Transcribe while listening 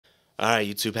Alright,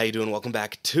 YouTube, how you doing? Welcome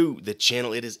back to the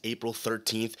channel. It is April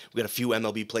 13th. We got a few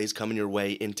MLB plays coming your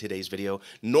way in today's video.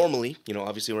 Normally,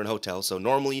 obviously we're in a hotel, so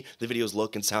normally the videos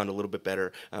look and sound a little bit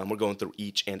better. We're going through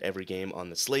each and every game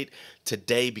on the slate.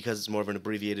 Today, because it's more of an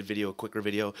abbreviated video, a quicker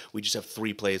video, we just have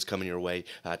 3 plays coming your way.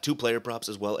 2 player props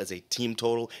as well as a team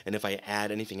total, and if I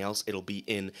add anything else, it'll be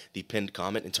in the pinned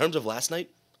comment. In terms of last night,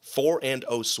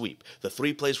 4-0 sweep. The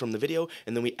 3 plays from the video,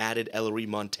 and then we added Ellery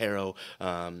Montero,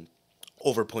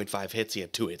 over 0.5 hits. He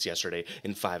had 2 hits yesterday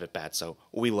in 5 at bats, so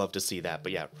we love to see that.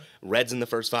 But yeah, Reds in the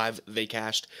first 5, they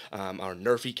cashed. Our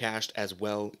Nerfy cashed as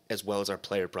well as our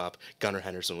player prop, Gunnar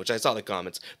Henderson, which I saw the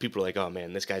comments. People were like, oh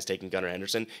man, this guy's taking Gunnar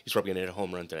Henderson. He's probably going to hit a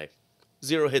home run today.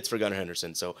 0 hits for Gunnar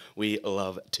Henderson, so we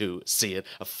love to see it.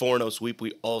 A 4-0 sweep.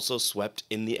 We also swept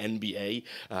in the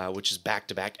NBA, which is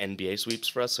back-to-back NBA sweeps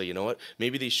for us, so you know what?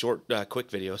 Maybe these short, quick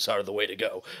videos are the way to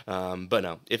go. But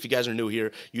no, if you guys are new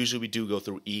here, usually we do go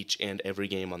through each and every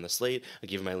game on the slate. I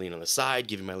give you my lean on the side,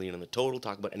 give you my lean on the total,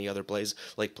 talk about any other plays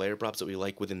like player props that we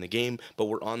like within the game, but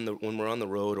when we're on the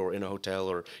road or in a hotel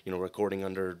or, recording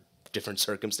under different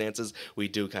circumstances, we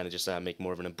do kind of just make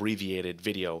more of an abbreviated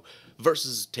video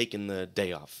versus taking the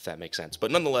day off, if that makes sense.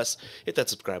 But nonetheless, hit that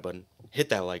subscribe button, hit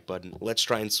that like button. Let's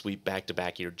try and sweep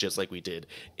back-to-back here just like we did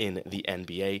in the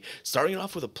NBA. Starting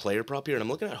off with a player prop here, and I'm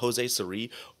looking at Jose Siri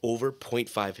over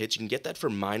 0.5 hits. You can get that for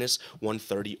minus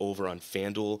 130 over on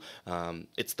FanDuel.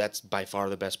 That's by far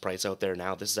the best price out there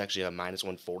now. This is actually a minus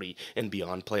 140 and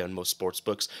beyond play on most sports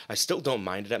books. I still don't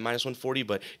mind it at minus 140,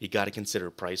 but you got to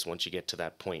consider price once you get to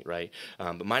that point, right?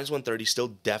 But minus 130 still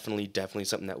definitely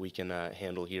something that we can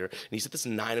handle here. And he's hit this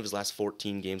in 9 of his last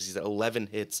 14 games. He's at 11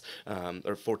 hits,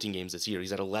 or 14 games this year.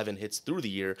 He's at 11 hits through the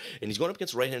year, and he's going up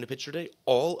against a right-handed pitcher today.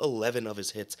 All 11 of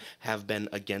his hits have been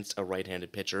against a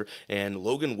right-handed pitcher, and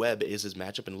Logan Webb is his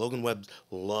matchup, and Logan Webb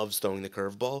loves throwing the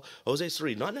curveball. Jose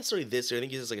Siri, not necessarily this year. I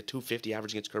think he has like a 250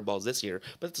 average against curveballs this year,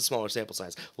 but it's a smaller sample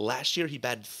size. Last year, he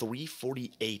batted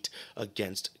 348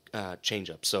 against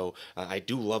changeup. So I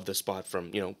do love the spot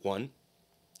from, one,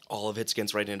 all of hits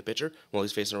against right-handed pitcher. Well,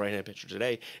 he's facing a right-handed pitcher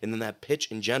today. And then that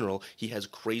pitch in general, he has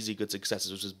crazy good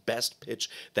successes. It was his best pitch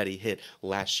that he hit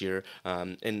last year.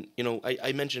 And,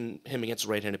 I mentioned him against a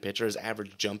right-handed pitcher. His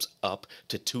average jumps up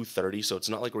to 230, so it's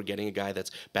not like we're getting a guy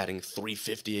that's batting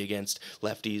 350 against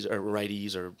lefties or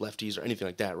righties or lefties or anything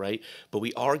like that, right? But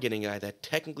we are getting a guy that,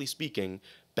 technically speaking,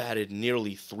 batted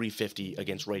nearly 350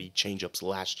 against righty changeups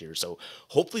last year. So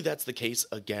hopefully that's the case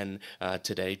again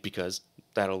today, because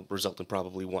that'll result in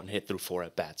probably 1 hit through 4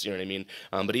 at-bats, you know what I mean?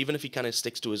 But even if he kind of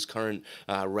sticks to his current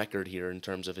record here in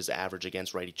terms of his average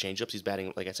against righty changeups, he's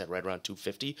batting, like I said, right around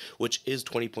 250, which is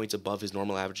 20 points above his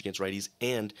normal average against righties,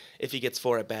 and if he gets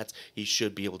 4 at-bats, he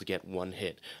should be able to get 1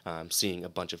 hit, seeing a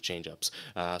bunch of changeups.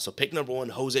 So pick number 1,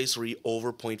 Jose Siri,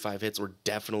 over 0.5 hits. We're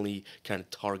definitely kind of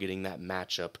targeting that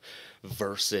matchup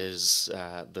versus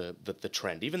the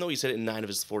trend. Even though he's hit it in 9 of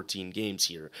his 14 games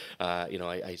here,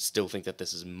 I still think that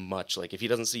this is much like, if he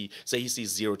doesn't say he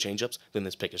sees 0 changeups, then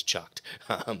this pick is chucked.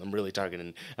 I'm really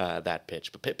targeting that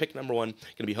pitch. But pick number 1 going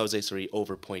to be Jose Siri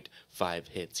over 0.5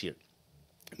 hits here.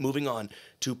 Moving on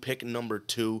to pick number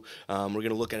 2, we're going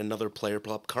to look at another player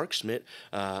prop, Clark Schmidt,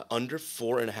 under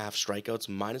 4.5 strikeouts,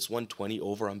 minus 120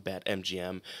 over on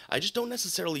BetMGM. I just don't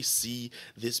necessarily see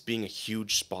this being a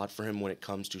huge spot for him when it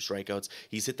comes to strikeouts.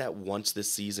 He's hit that once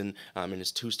this season in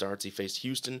his 2 starts. He faced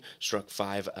Houston, struck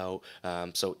 5 out.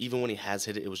 So even when he has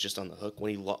hit it, it was just on the hook.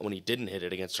 When he didn't hit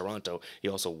it against Toronto, he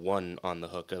also won on the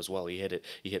hook as well. He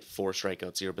hit 4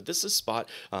 strikeouts here. But this is a spot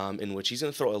in which he's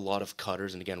going to throw a lot of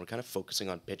cutters. And again, we're kind of focusing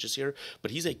on pitches here, but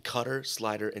he's a cutter,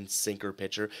 slider, and sinker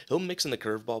pitcher. He'll mix in the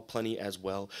curveball plenty as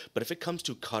well, but if it comes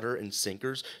to cutter and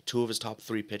sinkers, 2 of his top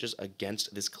 3 pitches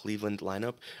against this Cleveland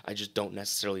lineup, I just don't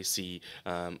necessarily see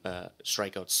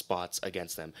strikeout spots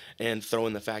against them. And throw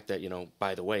in the fact that,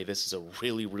 by the way, this is a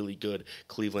really, really good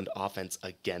Cleveland offense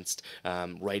against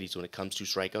righties when it comes to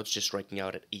strikeouts, just striking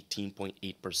out at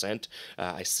 18.8%.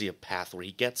 I see a path where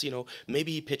he gets,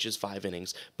 maybe he pitches 5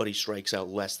 innings, but he strikes out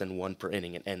less than 1 per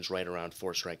inning and ends right around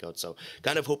 4 strikeouts. So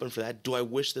kind of hoping for that. Do I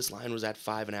wish this line was at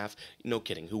 5.5? No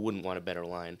kidding. Who wouldn't want a better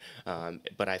line?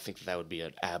 But I think that would be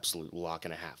an absolute lock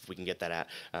and a half. We can get that at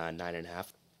 9.5.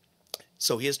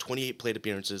 So he has 28 plate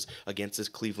appearances against this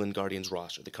Cleveland Guardians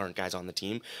roster, the current guys on the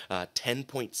team,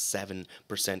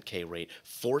 10.7% K rate,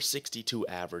 462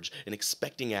 average, an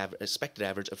expected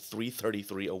average of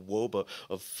 333, a WOBA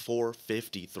of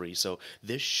 453. So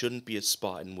this shouldn't be a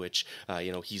spot in which,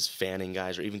 he's fanning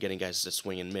guys or even getting guys to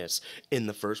swing and miss in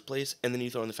the first place. And then you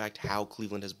throw in the fact how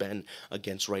Cleveland has been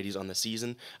against righties on the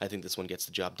season. I think this one gets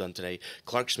the job done today.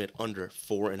 Clark Schmidt under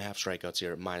 4.5 strikeouts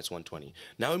here at minus 120.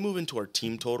 Now we move into our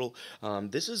team total.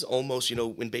 This is almost,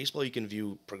 in baseball you can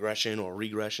view progression or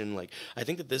regression. Like, I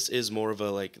think that this is more of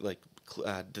a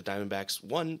the Diamondbacks,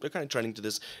 they're kind of trending to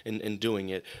this and doing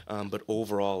it, but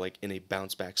overall, like in a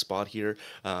bounce back spot here.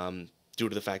 Due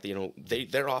to the fact that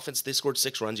their offense, they scored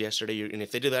 6 runs yesterday, and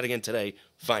if they do that again today,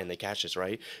 fine, they catch this,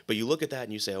 right? But you look at that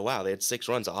and you say, oh wow, they had 6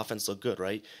 runs, the offense looked good,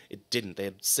 right? It didn't. They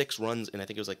had 6 runs, and I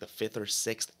think it was like the 5th or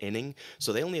 6th inning.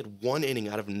 So they only had 1 inning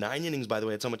out of 9 innings. By the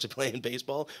way, that's how much they play in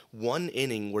baseball. 1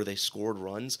 inning where they scored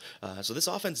runs. So this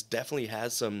offense definitely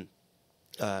has some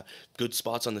good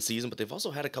spots on the season, but they've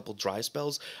also had a couple dry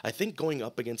spells. I think going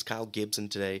up against Kyle Gibson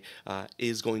today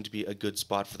is going to be a good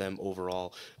spot for them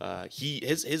overall.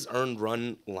 His earned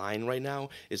run line right now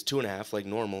is 2.5, like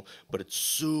normal, but it's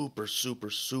super,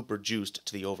 super, super juiced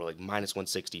to the over, like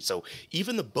 -160. So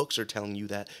even the books are telling you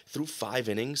that through 5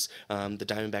 innings, the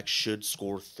Diamondbacks should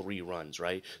score 3 runs,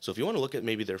 right? So if you want to look at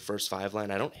maybe their first 5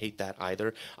 line, I don't hate that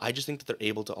either. I just think that they're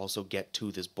able to also get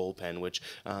to this bullpen, which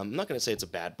I'm not going to say it's a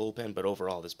bad bullpen, but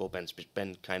overall, this bullpen's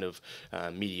been kind of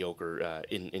mediocre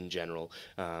in general.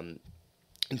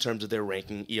 In terms of their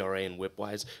ranking, ERA and WHIP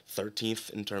wise, 13th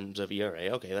in terms of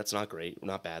ERA. Okay, that's not great,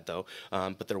 not bad though.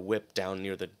 But their WHIP down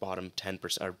near the bottom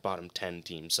 10% or bottom 10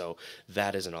 team, so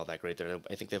that isn't all that great.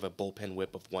 I think they have a bullpen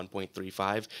WHIP of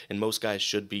 1.35, and most guys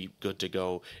should be good to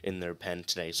go in their pen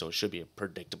today, so it should be a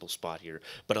predictable spot here.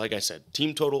 But like I said,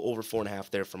 team total over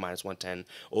 4.5 there for -110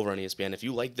 over on ESPN. If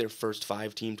you like their first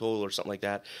 5 team total or something like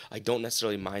that, I don't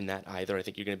necessarily mind that either. I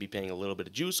think you're going to be paying a little bit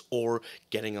of juice or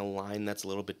getting a line that's a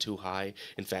little bit too high.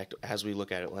 In fact, as we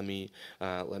look at it, let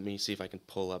me see if I can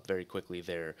pull up very quickly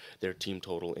their team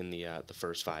total in the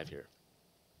first 5 here.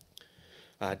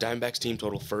 Diamondbacks team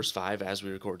total first 5 as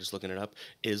we record, just looking it up,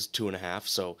 is 2.5.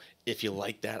 So if you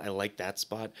like that, I like that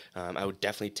spot. I would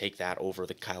definitely take that over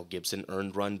the Kyle Gibson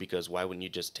earned run, because why wouldn't you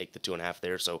just take the 2.5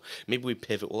 there? So maybe we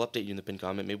pivot. We'll update you in the pin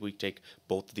comment. Maybe we take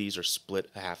both of these or split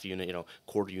a half unit,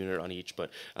 quarter unit on each. But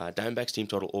Diamondbacks team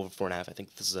total over 4.5. I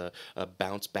think this is a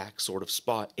bounce back sort of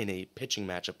spot in a pitching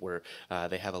matchup where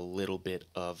they have a little bit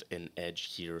of an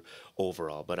edge here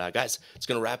overall. But guys, it's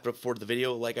going to wrap it up for the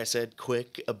video. Like I said,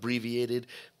 quick, abbreviated,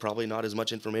 probably not as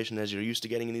much information as you're used to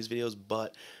getting in these videos,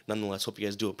 but nonetheless, hope you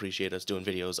guys do appreciate us doing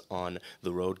videos on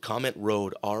the road. Comment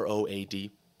ROAD,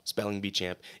 ROAD, spelling bee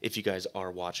champ, if you guys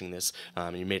are watching this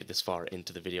and you made it this far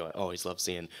into the video. I always love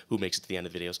seeing who makes it to the end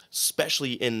of the videos,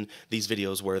 especially in these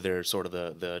videos where they're sort of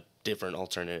the different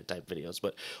alternate type videos.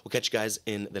 But we'll catch you guys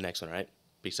in the next one, all right?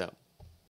 Peace out.